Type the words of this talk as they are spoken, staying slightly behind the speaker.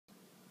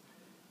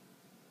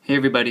Hey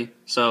everybody,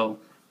 so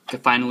I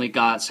finally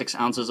got 6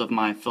 ounces of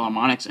my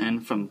Philharmonics in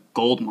from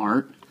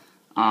Goldmart.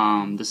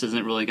 This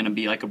isn't really going to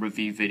be like a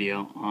review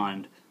video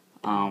on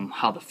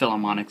how the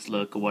Philharmonics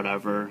look or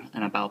whatever,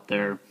 and about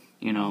their,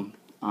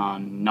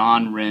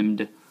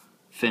 non-rimmed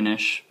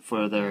finish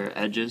for their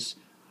edges,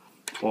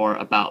 or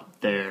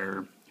about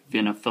their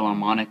Vienna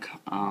Philharmonic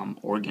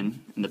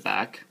organ in the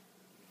back.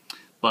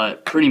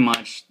 But pretty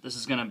much, this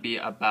is going to be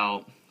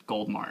about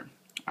Goldmart.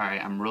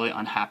 Alright, I'm really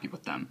unhappy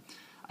with them.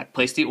 I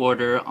placed the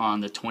order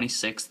on the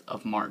 26th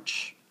of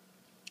March,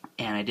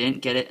 and I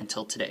didn't get it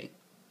until today.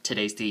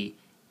 Today's the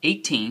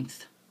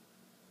 18th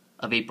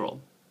of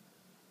April.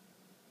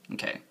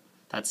 Okay,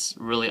 that's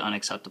really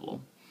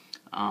unacceptable.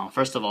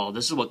 First of all,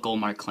 this is what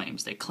Goldmart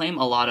claims. They claim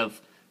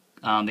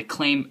they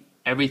claim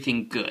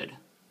everything good.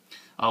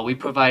 We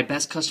provide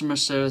best customer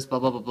service, blah,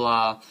 blah, blah,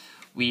 blah.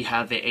 We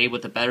have the A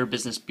with the Better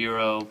Business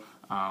Bureau.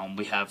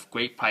 We have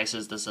great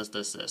prices,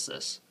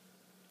 this.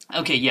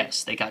 Okay,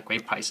 yes, they got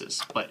great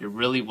prices, but it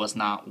really was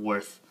not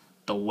worth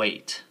the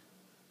wait.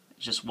 It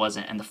just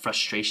wasn't, and the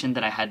frustration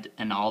that I had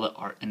in all the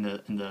in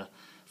the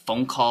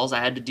phone calls I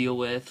had to deal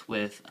with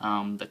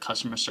the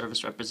customer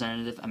service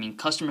representative. I mean,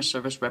 customer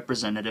service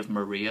representative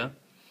Maria,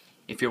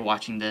 if you're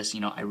watching this,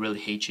 I really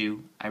hate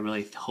you. I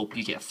really hope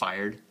you get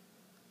fired.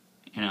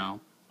 I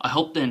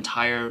hope the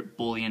entire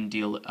bullion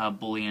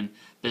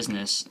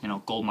business,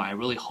 Goldmart. I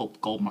really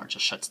hope Goldmart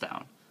just shuts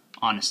down.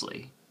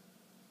 Honestly.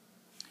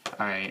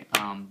 Alright,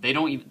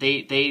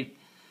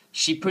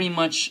 she pretty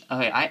much,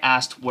 I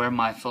asked where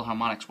my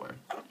Philharmonics were,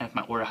 and if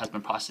my order has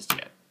been processed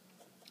yet.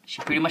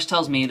 She pretty much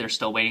tells me they're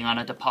still waiting on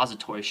a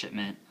depository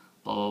shipment,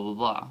 blah, blah, blah,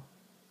 blah.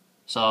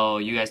 So,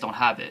 you guys don't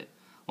have it.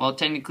 Well,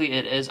 technically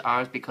it is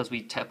ours because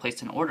we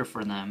placed an order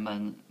for them,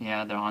 and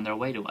yeah, they're on their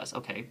way to us.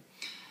 Okay.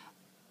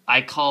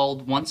 I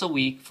called once a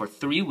week for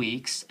 3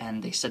 weeks,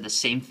 and they said the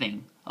same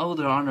thing. Oh,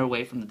 they're on their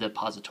way from the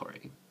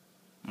depository.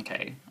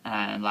 Okay,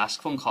 and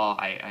last phone call,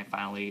 I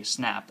finally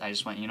snapped. I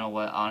just went, you know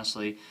what,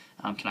 honestly,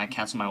 can I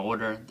cancel my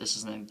order? This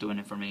isn't doing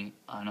it for me.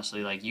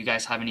 Honestly, you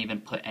guys haven't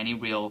even put any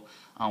real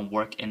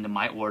work into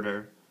my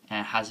order,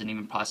 and it hasn't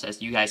even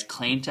processed. You guys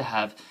claim to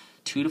have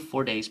 2 to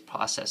 4 days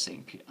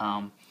processing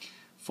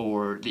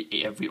for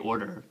every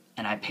order,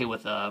 and I pay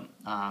with a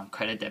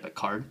credit debit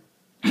card.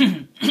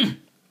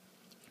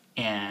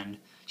 And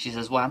she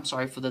says, well, I'm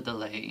sorry for the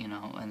delay,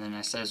 and then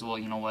I says,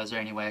 well, what, is there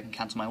any way I can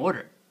cancel my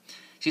order?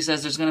 She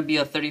says there's going to be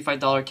a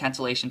 $35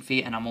 cancellation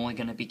fee, and I'm only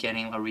going to be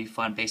getting a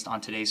refund based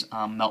on today's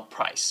melt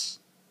price.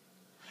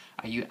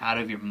 Are you out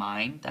of your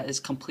mind? That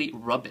is complete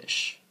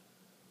rubbish.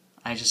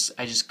 I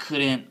just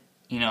couldn't,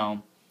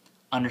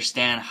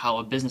 understand how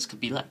a business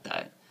could be like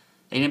that.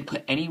 They didn't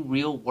put any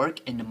real work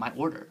into my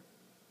order.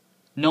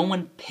 No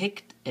one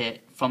picked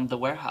it from the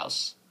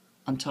warehouse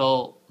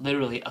until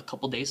literally a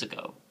couple days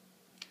ago.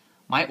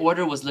 My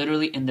order was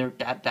literally in their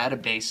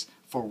database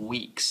for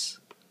weeks.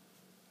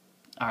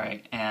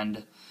 Alright,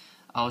 and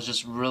I was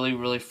just really,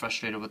 really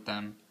frustrated with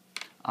them.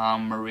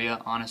 Maria,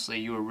 honestly,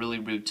 you were really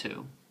rude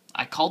too.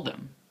 I called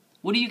them.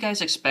 What do you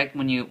guys expect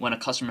when a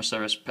customer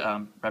service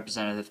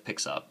representative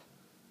picks up?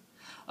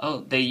 Oh,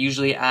 they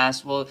usually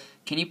ask, well,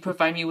 can you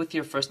provide me with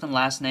your first and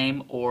last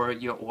name or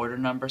your order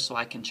number so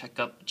I can check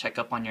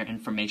up on your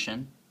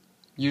information?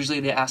 Usually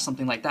they ask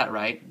something like that,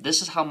 right?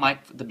 This is how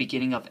the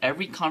beginning of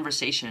every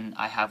conversation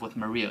I have with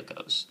Maria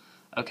goes.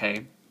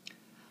 Okay.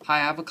 Hi,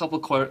 I have a couple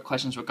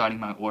questions regarding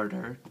my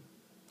order.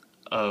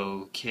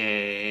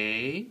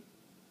 Okay.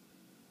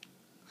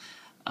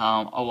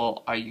 Oh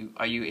well, are you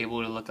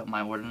able to look up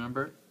my order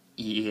number?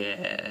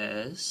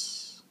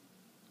 Yes.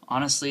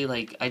 Honestly,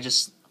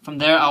 from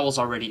there I was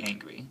already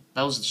angry.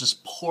 That was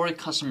just poor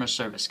customer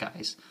service,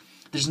 guys.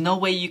 There's no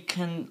way you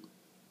can.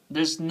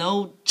 There's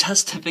no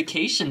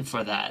justification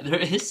for that. There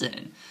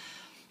isn't.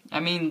 I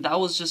mean, that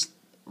was just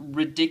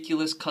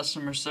ridiculous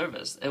customer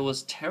service. It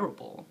was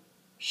terrible.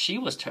 She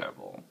was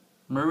terrible.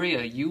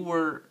 Maria, you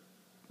were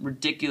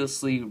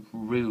ridiculously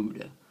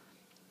rude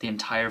the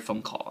entire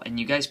phone call. And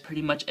you guys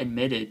pretty much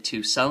admitted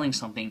to selling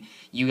something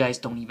you guys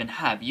don't even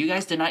have. You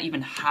guys did not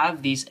even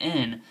have these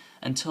in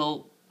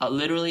until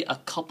literally a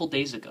couple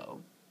days ago.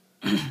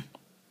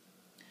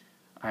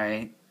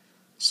 Alright?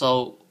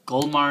 So,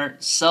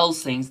 Goldmart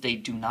sells things they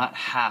do not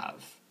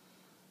have.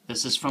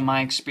 This is from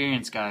my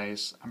experience,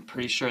 guys. I'm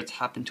pretty sure it's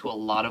happened to a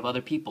lot of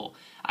other people.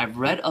 I've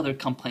read other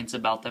complaints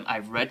about them.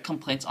 I've read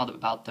complaints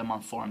about them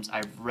on forums.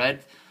 I've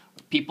read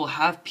people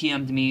have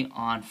PM'd me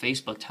on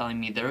Facebook telling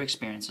me their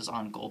experiences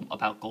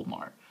about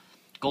Goldmart.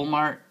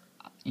 Goldmart,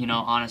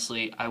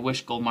 honestly, I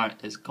wish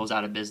Goldmart goes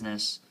out of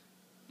business.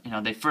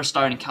 They first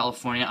started in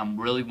California. I'm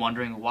really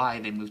wondering why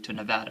they moved to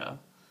Nevada.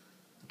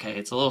 Okay,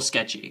 it's a little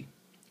sketchy.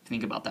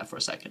 Think about that for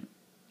a second.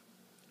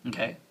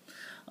 Okay.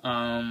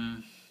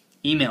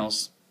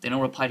 Emails. They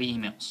don't reply to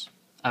emails.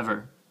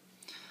 Ever.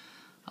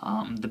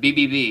 The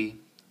BBB,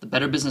 the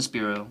Better Business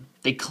Bureau,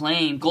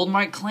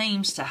 Goldmart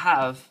claims to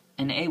have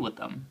an A with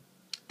them.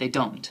 They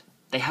don't.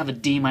 They have a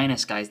D-,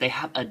 guys. They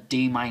have a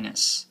D-.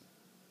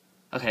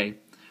 Okay.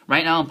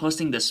 Right now I'm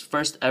posting this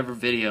first ever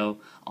video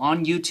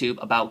on YouTube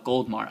about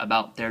Goldmart,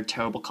 about their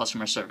terrible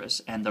customer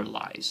service and their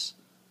lies.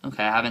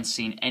 Okay, I haven't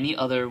seen any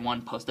other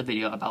one post a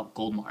video about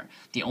Goldmart.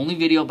 The only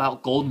video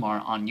about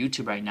Goldmart on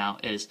YouTube right now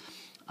is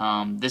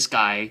this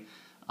guy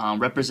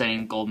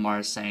representing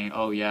Goldmart saying,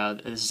 oh yeah,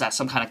 this is at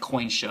some kind of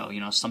coin show, you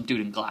know, some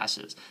dude in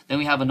glasses. Then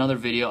we have another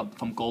video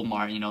from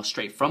Goldmart, you know,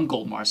 straight from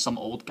Goldmart, some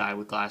old guy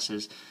with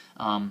glasses,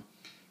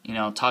 you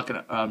know, talking,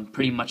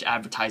 pretty much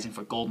advertising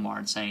for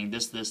Goldmart, saying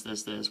this,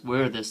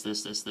 we're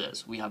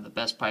this. We have the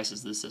best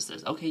prices,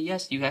 this. Okay,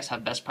 yes, you guys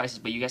have best prices,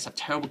 but you guys have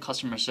terrible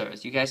customer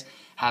service. You guys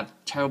have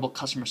terrible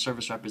customer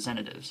service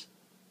representatives.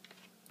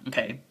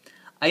 Okay,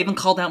 I even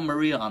called out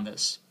Maria on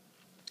this.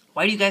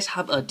 Why do you guys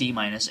have a D-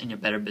 in your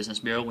Better Business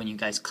Bureau when you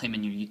guys claim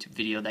in your YouTube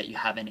video that you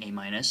have an A-?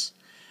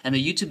 And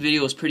the YouTube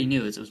video was pretty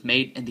new. It was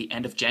made in the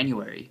end of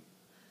January.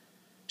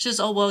 She says,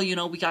 oh, well, you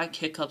know, we got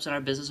hiccups in our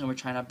business and we're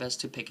trying our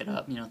best to pick it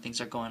up. You know, things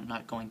are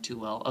not going too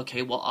well.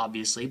 Okay, well,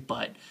 obviously,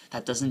 but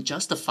that doesn't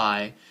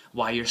justify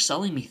why you're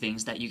selling me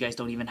things that you guys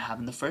don't even have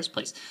in the first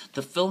place.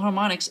 The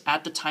Philharmonics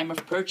at the time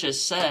of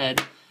purchase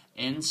said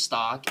in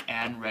stock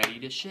and ready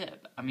to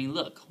ship. I mean,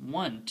 look,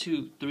 1,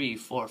 2, 3,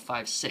 4,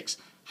 5, 6.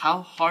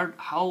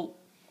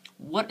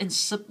 What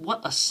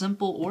a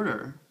simple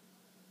order.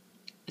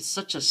 It's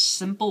such a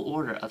simple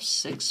order of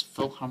 6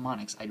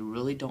 Philharmonics. I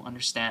really don't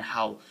understand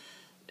how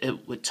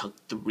it would took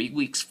 3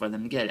 weeks for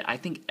them to get it. I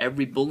think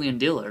every bullion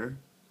dealer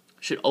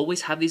should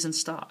always have these in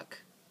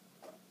stock.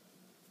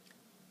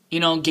 You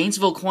know,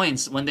 Gainesville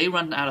coins, when they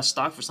run out of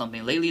stock for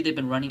something, lately they've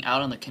been running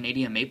out on the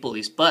Canadian Maple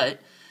Leafs,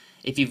 but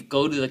if you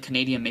go to the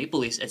Canadian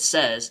Maple Leafs, it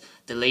says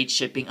delayed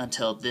shipping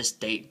until this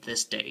date,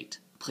 this date.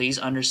 Please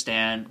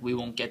understand, we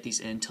won't get these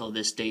in until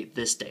this date,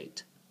 this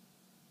date.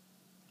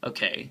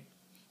 Okay.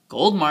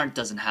 Goldmart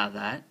doesn't have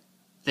that.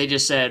 They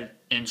just said,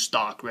 in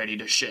stock, ready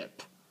to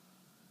ship.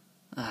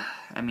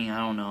 I mean, I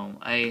don't know.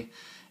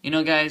 You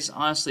know, guys,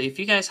 honestly, if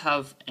you guys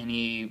have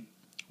any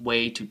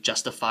way to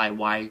justify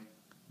why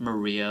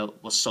Maria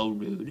was so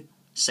rude,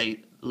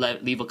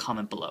 leave a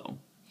comment below.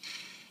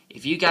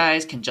 If you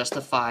guys can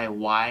justify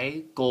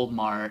why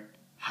Goldmart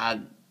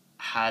had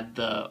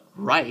the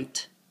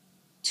right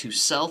to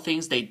sell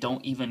things they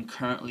don't even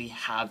currently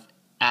have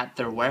at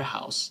their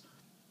warehouse,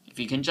 if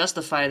you can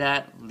justify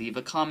that, leave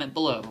a comment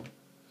below.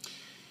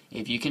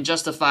 If you can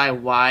justify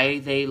why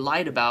they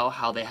lied about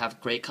how they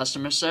have great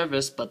customer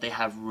service, but they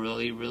have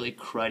really, really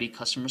cruddy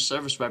customer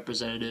service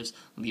representatives,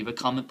 leave a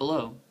comment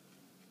below.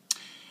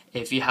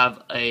 If you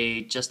have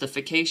a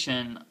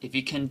justification, if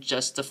you can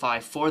justify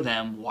for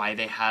them why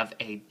they have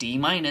a D-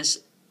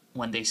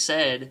 when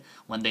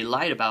they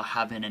lied about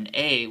having an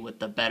A with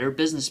the Better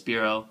Business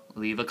Bureau,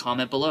 leave a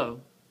comment below.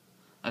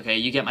 Okay,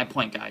 you get my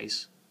point,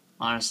 guys.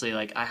 Honestly,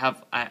 like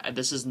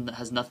this has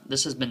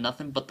been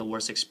nothing but the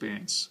worst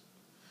experience.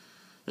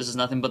 This is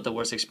nothing but the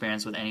worst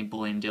experience with any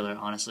bullion dealer,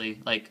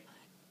 honestly. Like,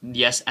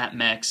 yes, at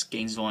Mex,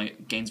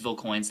 Gainesville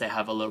coins, they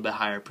have a little bit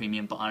higher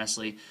premium, but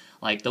honestly,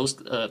 like those,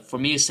 for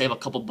me to save a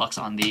couple bucks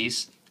on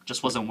these,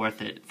 just wasn't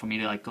worth it for me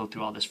to like go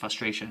through all this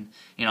frustration.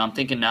 You know, I'm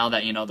thinking now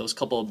that, you know, those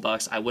couple of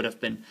bucks, I would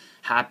have been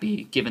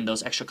happy giving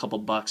those extra couple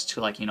bucks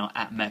to, like, you know,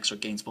 at Mex or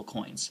Gainesville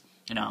coins.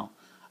 You know,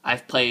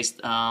 I've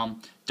placed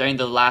during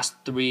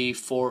the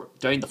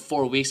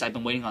 4 weeks I've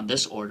been waiting on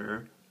this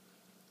order,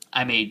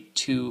 I made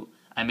two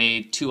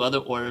other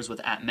orders with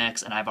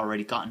AtMex, and I've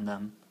already gotten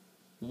them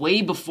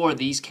way before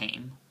these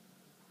came.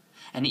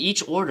 And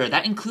each order,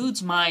 that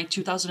includes my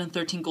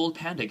 2013 Gold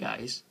Panda,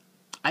 guys.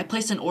 I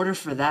placed an order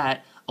for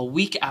that a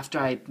week after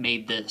I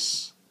made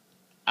this.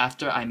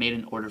 After I made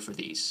an order for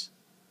these.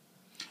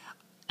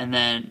 And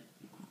then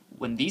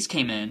when these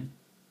came in,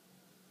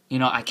 you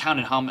know, I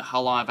counted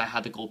how long have I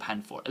had the Gold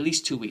Panda for. At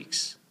least 2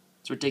 weeks.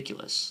 It's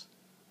ridiculous.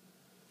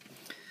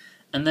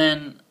 And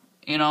then,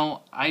 you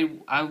know,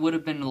 I would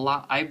have been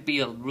I'd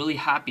be really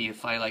happy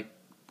if I like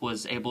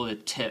was able to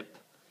tip,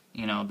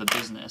 you know, the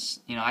business.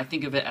 You know, I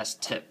think of it as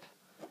tip,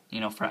 you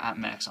know, for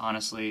AtMex.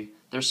 Honestly,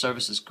 their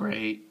service is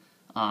great.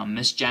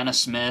 Miss Jana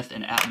Smith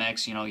and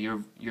AtMex, you know,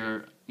 you're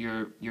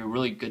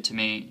really good to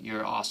me.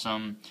 You're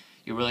awesome.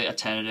 You're really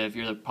attentive.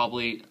 You're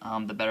probably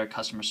the better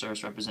customer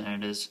service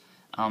representatives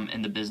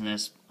in the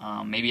business.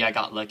 Maybe I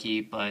got lucky,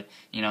 but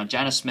you know,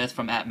 Jana Smith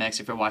from AtMex,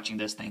 if you're watching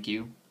this, thank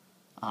you.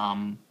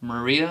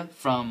 Maria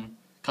from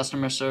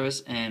customer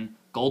service in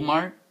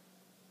Goldmart,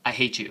 I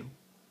hate you.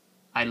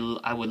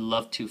 I would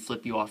love to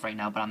flip you off right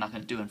now, but I'm not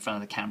going to do it in front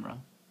of the camera.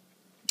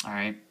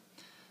 Alright?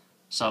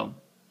 So,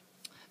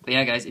 but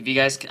yeah, guys, if you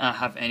guys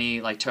have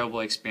any like terrible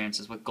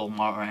experiences with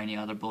Goldmart or any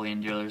other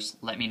bullion dealers,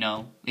 let me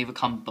know. Leave a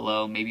comment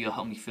below. Maybe you'll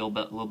help me feel a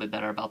little bit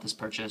better about this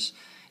purchase.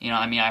 You know,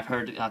 I mean, I've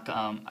heard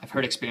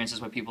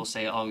experiences where people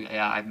say, "Oh,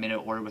 yeah, I've made an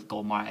order with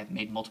Goldmart. I've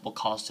made multiple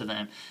calls to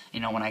them. You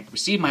know, when I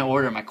received my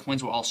order, my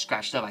coins were all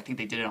scratched up. I think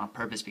they did it on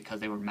purpose because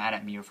they were mad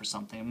at me or for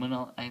something."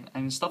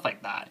 And stuff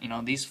like that. You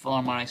know, these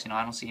Philharmonics, you know,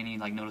 I don't see any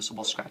like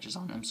noticeable scratches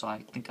on them, so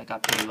I think I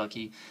got pretty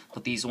lucky.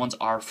 But these ones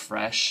are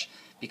fresh,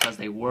 because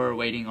they were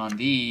waiting on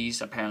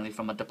these, apparently,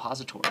 from a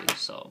depository.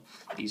 So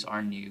these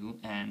are new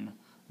and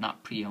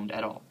not pre-owned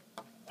at all.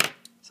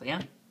 So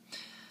yeah.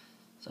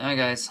 So anyway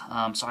guys,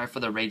 sorry for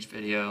the rage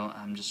video.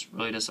 I'm just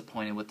really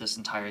disappointed with this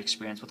entire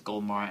experience with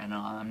Goldmart, and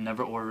I'm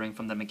never ordering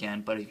from them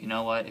again. But if you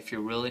know what, if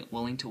you're really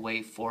willing to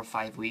wait 4 or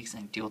 5 weeks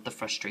and deal with the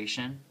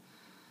frustration,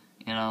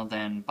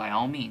 then by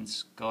all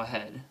means, go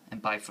ahead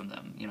and buy from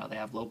them. They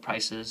have low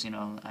prices,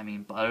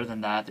 but other than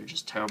that, they're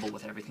just terrible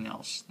with everything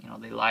else.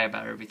 They lie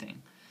about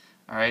everything.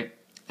 Alright,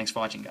 thanks for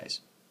watching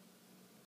guys.